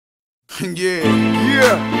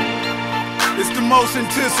Yeah. It's the most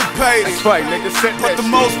anticipated. That's right, nigga. Set but that the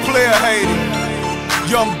shit. most player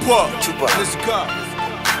hated. Young Buck. Tupac. Let's go.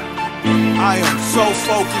 I am so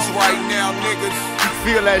focused right now, niggas. You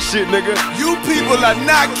feel that shit, nigga? You people are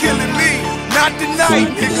not killing me. Not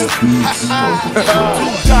tonight, nigga.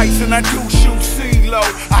 Two dice and I do shoot CeeLo.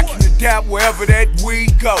 I can adapt wherever that we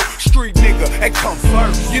go. Street nigga, that come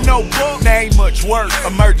first. You know what? Ain't much work.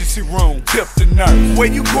 Emergency room, tip the nurse.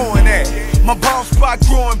 Where you going at? My ball spot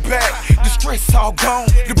growing back. The stress all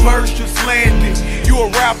gone. The birds just landed. You a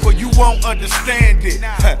rapper, you won't understand it.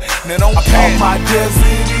 Now don't pass my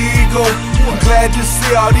desert eagle. I'm glad to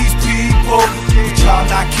see all these people. But y'all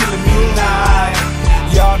not killing me tonight.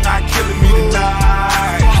 Y'all not killing me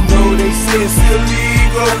tonight. I know they say it's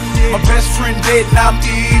illegal. My best friend dead and I'm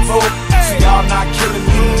evil. So y'all not killing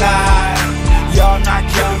me tonight. Y'all not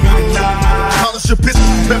killing me tonight. Polish your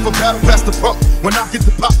business, never battle past the pump. When I get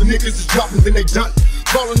to pop, the niggas is dropping, then they done.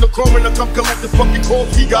 Calling the coroner, come collect the fucking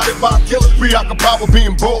calls. He got it by a killer, preoccupied with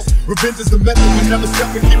being boss. Revenge is the method, we never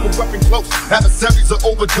step and keep a weapon close. Adversaries are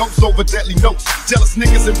overdose over deadly notes. Jealous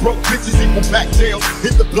niggas and broke bitches equal back tails.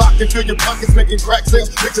 Hit the block and fill your pockets making crack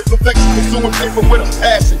sales. Picture perfection, pursuing paper with a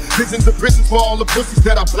passion. Visions of prisons for all the pussies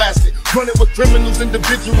that I blasted. Running with criminals,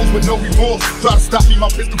 individuals with no remorse. Try to stop me,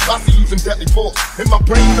 my pistol posse using deadly force. In my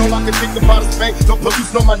brain, all I can think about is pain. The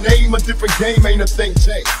police know my name, a different game, ain't a thing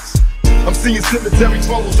changed. I'm seeing cemetery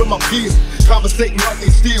photos of my peers, conversating like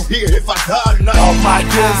they still here. If I die tonight, oh my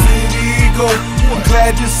desert eagle, I'm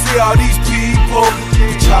glad to see all these people.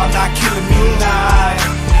 But y'all not killing me tonight.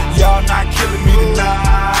 Y'all not killing me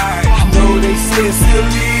tonight. I know they say it's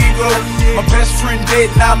illegal. My best friend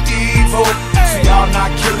dead and I'm evil. So y'all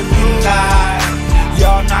not killing me tonight.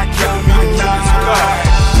 Y'all not killing me tonight.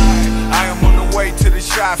 I am on the way to the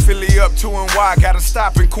shot, Philly up to NY. Gotta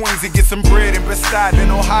stop in Queens and get some bread in Bed-Stuy,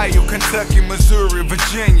 then Ohio, Kentucky, Missouri,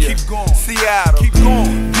 Virginia, keep going. Seattle, keep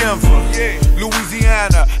going. Denver, yeah.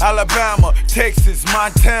 Louisiana, Alabama, Texas,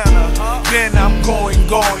 Montana. Then I'm going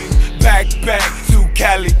back to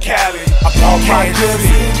Cali. I bought my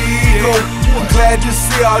desert eagle. I'm glad to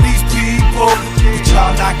see all these people. But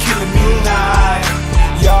y'all not killing me tonight.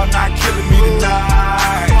 Y'all not killing me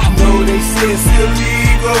tonight. I know they say it's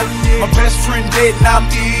illegal. My best friend dead and I'm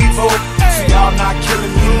evil. So y'all not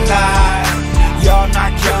killing me tonight. Y'all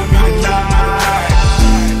not killing me tonight.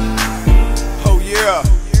 Oh yeah.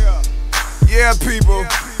 Yeah, people.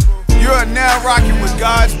 You are now rocking with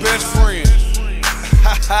God's best friend.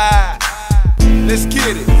 Let's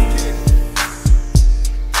get it.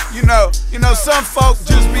 You know, some folk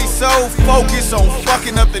just be so focused on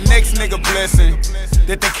fucking up the next nigga blessing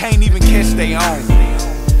that they can't even catch their own.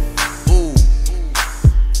 Ooh.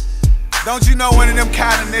 Don't you know one of them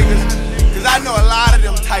kind of niggas? Cause I know a lot of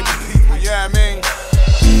them type of people, you know what I mean?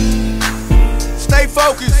 Stay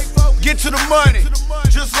focused, get to the money,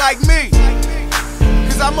 just like me.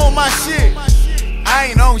 Cause I'm on my shit. I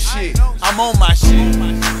ain't on shit, I'm on my shit.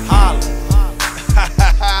 Holla.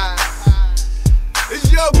 It's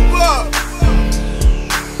Young Buck.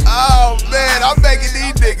 Oh man, I'm making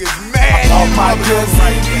these niggas mad. I bought my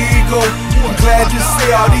desert eagle. I'm glad to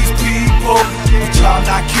see all these people. But y'all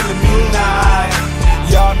not killing me tonight.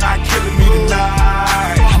 Y'all not killing me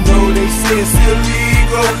tonight. I know they say it's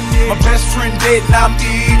illegal. My best friend dead and I'm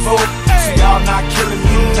evil. So y'all not killing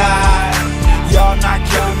me tonight. Y'all not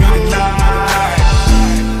killing me tonight.